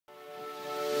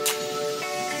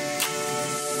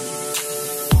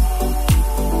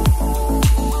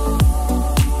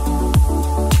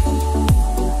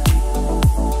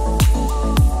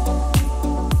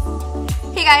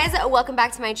welcome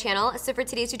back to my channel. So for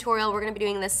today's tutorial, we're gonna be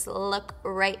doing this look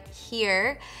right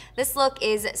here. This look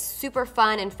is super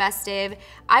fun and festive.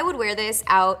 I would wear this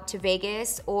out to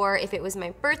Vegas, or if it was my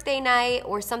birthday night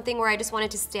or something where I just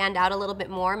wanted to stand out a little bit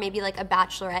more, maybe like a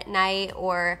bachelorette night,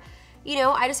 or you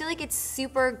know, I just feel like it's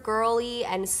super girly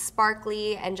and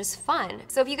sparkly and just fun.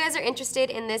 So if you guys are interested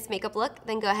in this makeup look,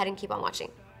 then go ahead and keep on watching.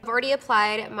 I've already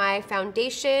applied my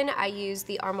foundation. I used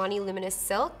the Armani Luminous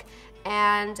Silk,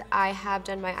 and I have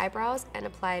done my eyebrows and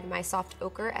applied my soft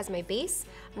ochre as my base.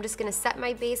 I'm just gonna set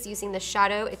my base using the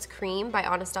shadow. It's Cream by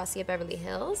Anastasia Beverly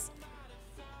Hills.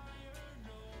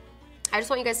 I just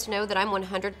want you guys to know that I'm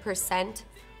 100%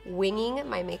 winging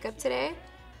my makeup today.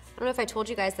 I don't know if I told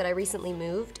you guys that I recently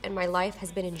moved and my life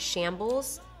has been in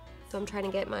shambles. So I'm trying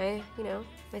to get my,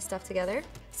 my stuff together.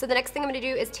 So the next thing I'm gonna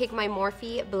do is take my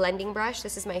Morphe blending brush.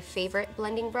 This is my favorite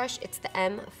blending brush. It's the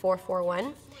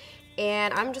M441.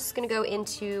 And I'm just gonna go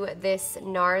into this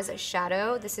NARS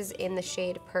shadow. This is in the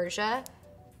shade Persia.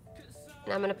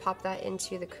 And I'm gonna pop that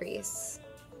into the crease.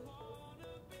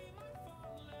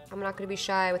 I'm not gonna be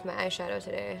shy with my eyeshadow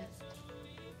today.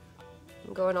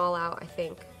 I'm going all out, I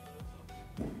think.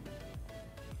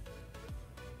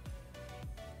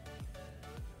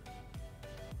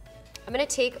 I'm gonna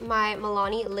take my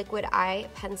Milani liquid eye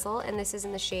pencil, and this is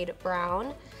in the shade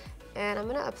Brown, and I'm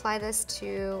gonna apply this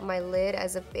to my lid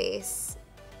as a base.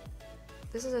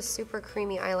 This is a super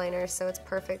creamy eyeliner, so it's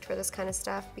perfect for this kind of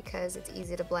stuff because it's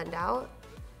easy to blend out.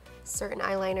 Certain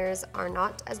eyeliners are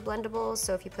not as blendable,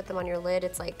 so if you put them on your lid,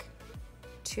 it's like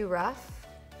too rough.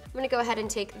 I'm gonna go ahead and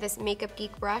take this Makeup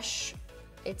Geek brush.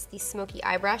 It's the smoky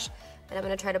eye brush, and I'm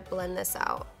gonna try to blend this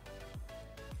out.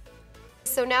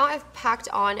 So now I've packed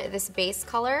on this base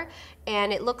color,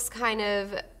 and it looks kind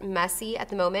of messy at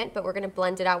the moment, but we're gonna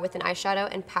blend it out with an eyeshadow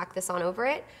and pack this on over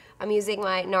it. I'm using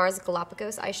my NARS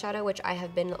Galapagos eyeshadow, which I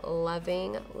have been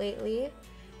loving lately,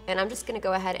 and I'm just gonna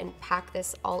go ahead and pack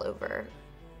this all over.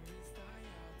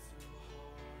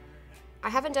 I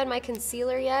haven't done my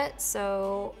concealer yet,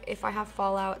 so if I have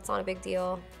fallout, it's not a big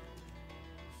deal.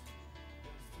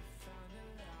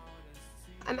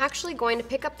 I'm actually going to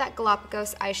pick up that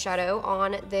Galapagos eyeshadow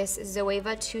on this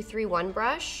Zoeva 231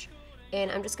 brush,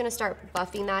 and I'm just going to start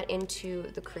buffing that into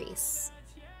the crease.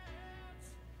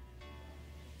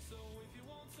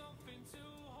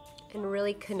 And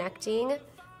really connecting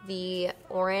the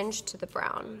orange to the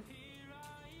brown.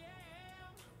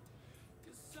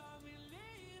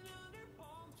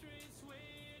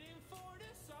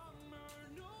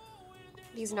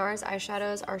 These NARS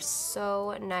eyeshadows are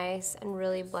so nice and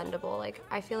really blendable. Like,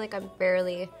 I feel like I'm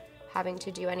barely having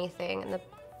to do anything, and the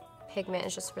pigment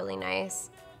is just really nice.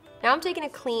 Now I'm taking a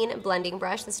clean blending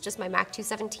brush. This is just my MAC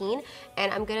 217,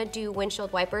 and I'm gonna do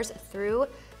windshield wipers through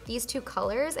these two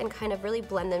colors and kind of really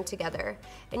blend them together.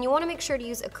 And you wanna make sure to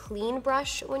use a clean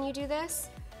brush when you do this,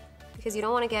 because you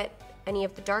don't wanna get any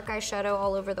of the dark eyeshadow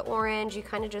all over the orange. You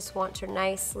kind of just want to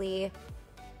nicely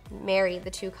marry the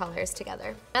two colors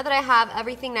together. Now that I have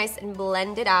everything nice and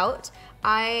blended out,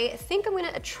 I think I'm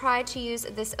gonna try to use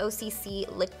this OCC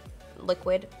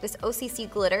liquid, this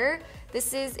OCC glitter.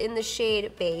 This is in the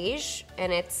shade Beige,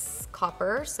 and it's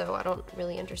copper, so I don't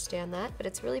really understand that, but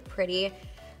it's really pretty.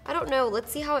 I don't know,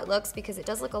 let's see how it looks because it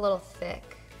does look a little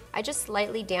thick. I just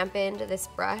slightly dampened this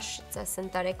brush. It's a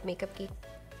synthetic Makeup Geek.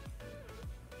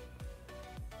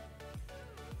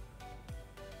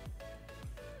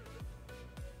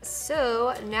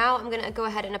 So now I'm gonna go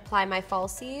ahead and apply my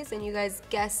falsies, and you guys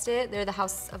guessed it, they're the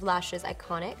House of Lashes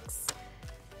Iconics.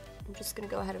 I'm just gonna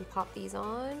go ahead and pop these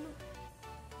on.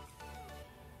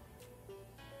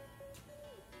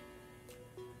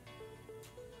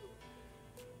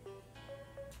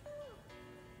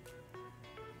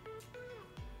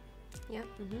 Yep,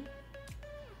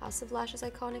 House of Lashes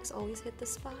Iconics always hit the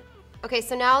spot. Okay,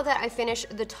 so now that I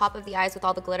finished the top of the eyes with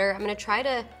all the glitter, I'm gonna try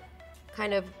to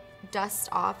kind of dust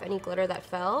off any glitter that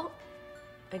fell.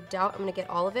 I doubt I'm gonna get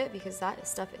all of it because that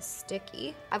stuff is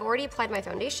sticky. I've already applied my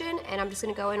foundation, and I'm just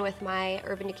gonna go in with my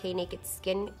Urban Decay Naked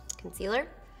Skin Concealer.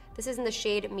 This is in the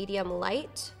shade Medium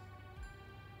Light.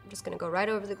 I'm just gonna go right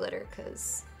over the glitter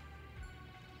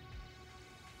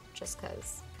just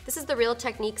cause. This is the Real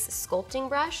Techniques sculpting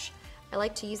brush. I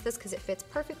like to use this because it fits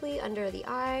perfectly under the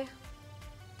eye.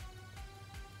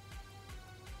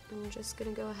 I'm just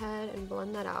gonna go ahead and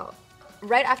blend that out.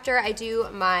 Right after I do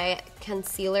my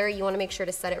concealer, you wanna make sure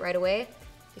to set it right away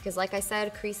because like I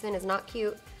said, creasing is not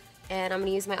cute. And I'm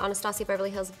gonna use my Anastasia Beverly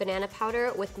Hills Banana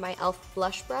Powder with my e.l.f.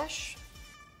 blush brush.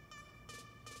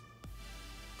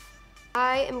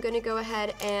 I am gonna go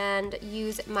ahead and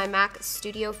use my MAC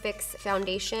Studio Fix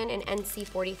foundation in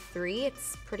NC43.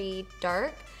 It's pretty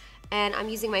dark. And I'm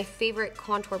using my favorite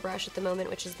contour brush at the moment,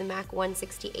 which is the MAC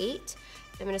 168.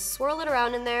 I'm gonna swirl it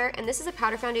around in there, and this is a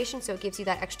powder foundation, so it gives you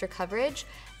that extra coverage,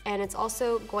 and it's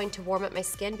also going to warm up my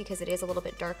skin because it is a little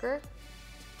bit darker.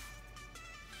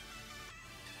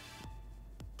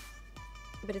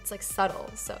 But it's like subtle,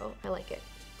 so I like it.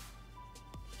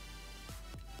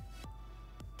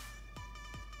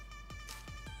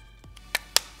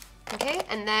 Okay,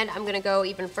 and then I'm gonna go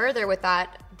even further with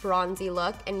that bronzy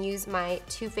look and use my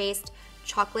Too Faced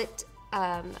chocolate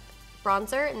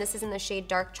bronzer, and this is in the shade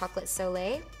Dark Chocolate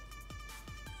Soleil.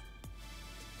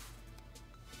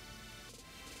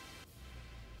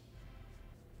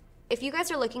 If you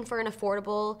guys are looking for an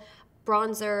affordable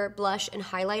bronzer, blush, and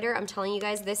highlighter, I'm telling you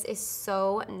guys, this is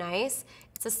so nice.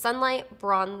 It's a Sunlight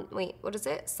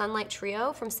Sunlight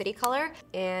Trio from City Color,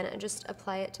 and I just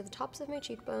apply it to the tops of my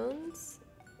cheekbones.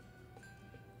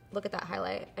 Look at that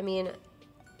highlight. I mean,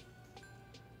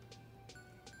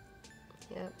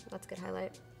 yeah, that's good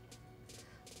highlight.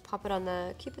 Pop it on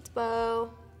the Cupid's bow.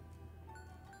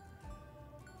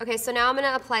 Okay, so now I'm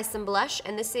gonna apply some blush,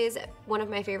 and this is one of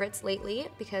my favorites lately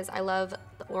because I love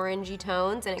the orangey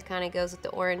tones, and it kind of goes with the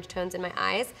orange tones in my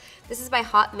eyes. This is by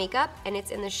Hot Makeup, and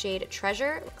it's in the shade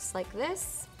Treasure. It looks like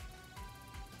this.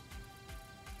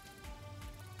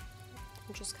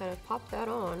 And just kind of pop that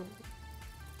on.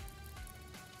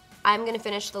 I'm gonna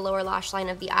finish the lower lash line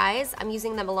of the eyes. I'm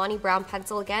using the Milani brown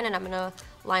pencil again, and I'm gonna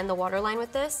line the waterline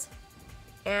with this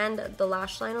and the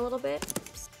lash line a little bit.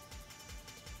 Oops.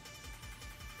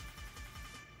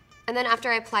 And then after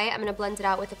I apply it, I'm gonna blend it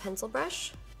out with a pencil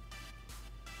brush.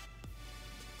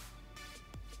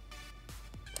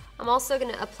 I'm also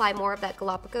gonna apply more of that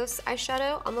Galapagos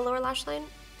eyeshadow on the lower lash line.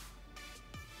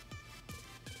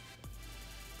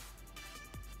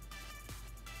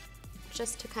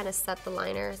 Just to kind of set the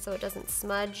liner so it doesn't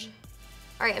smudge.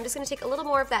 All right, I'm just gonna take a little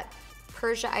more of that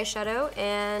Persia eyeshadow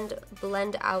and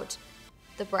blend out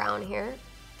the brown here.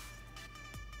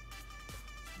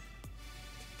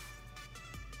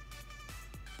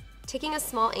 Taking a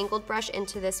small angled brush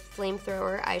into this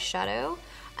flamethrower eyeshadow,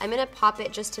 I'm gonna pop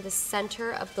it just to the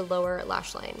center of the lower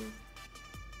lash line.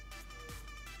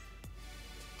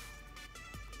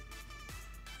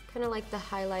 Kind of like the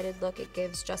highlighted look it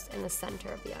gives just in the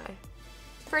center of the eye.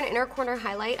 For an inner corner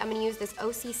highlight, I'm gonna use this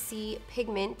OCC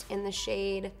pigment in the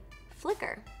shade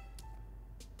Flicker.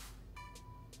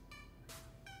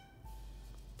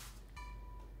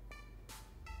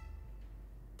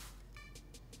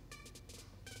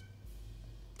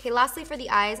 Okay, lastly for the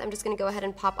eyes, I'm just gonna go ahead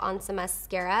and pop on some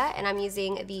mascara, and I'm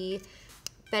using the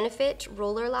Benefit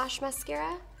Roller Lash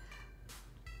Mascara.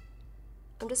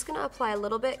 I'm just gonna apply a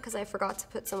little bit because I forgot to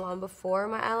put some on before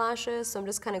my eyelashes, so I'm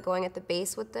just kind of going at the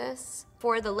base with this.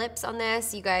 For the lips on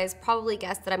this, you guys probably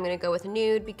guessed that I'm gonna go with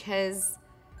nude because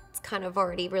it's kind of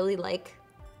already really like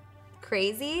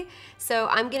crazy. So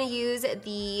I'm gonna use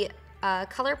the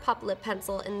ColourPop lip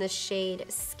pencil in the shade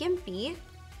Skimpy.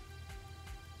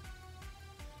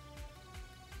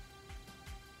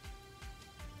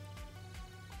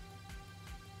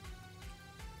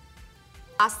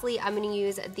 Lastly, I'm gonna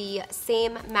use the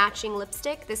same matching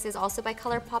lipstick. This is also by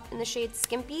ColourPop in the shade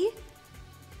Skimpy.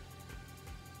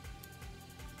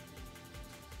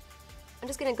 I'm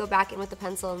just gonna go back in with the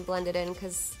pencil and blend it in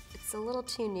because it's a little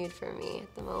too nude for me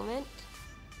at the moment.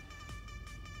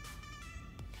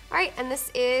 All right, and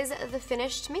this is the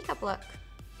finished makeup look.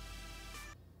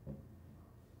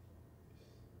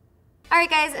 Alright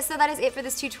guys, so that is it for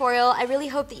this tutorial. I really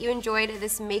hope that you enjoyed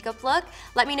this makeup look.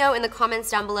 Let me know in the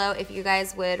comments down below if you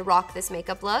guys would rock this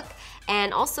makeup look.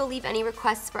 And also leave any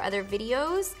requests for other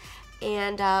videos.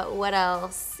 And what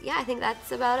else? Yeah, I think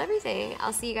that's about everything.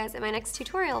 I'll see you guys in my next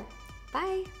tutorial.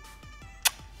 Bye!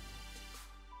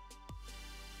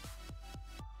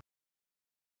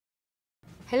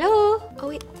 Hello? Oh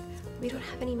wait, we don't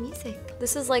have any music.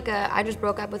 This is like a I just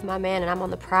broke up with my man and I'm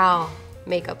on the prowl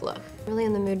makeup look. I'm really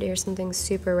in the mood to hear something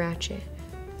super ratchet.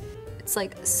 It's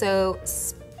like so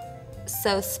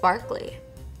sparkly.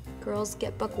 Girls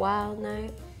get buck wild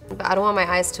night. But I don't want my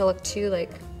eyes to look too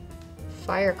like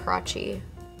fire crotchy.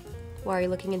 Why, are you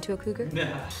looking into a cougar?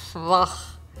 Nah. Ugh.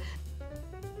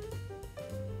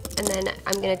 And then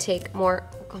I'm gonna take more,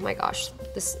 oh my gosh,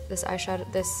 this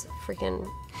eyeshadow, this freaking,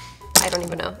 I don't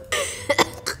even know.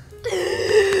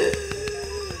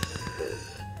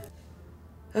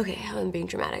 Okay, I'm being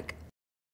dramatic.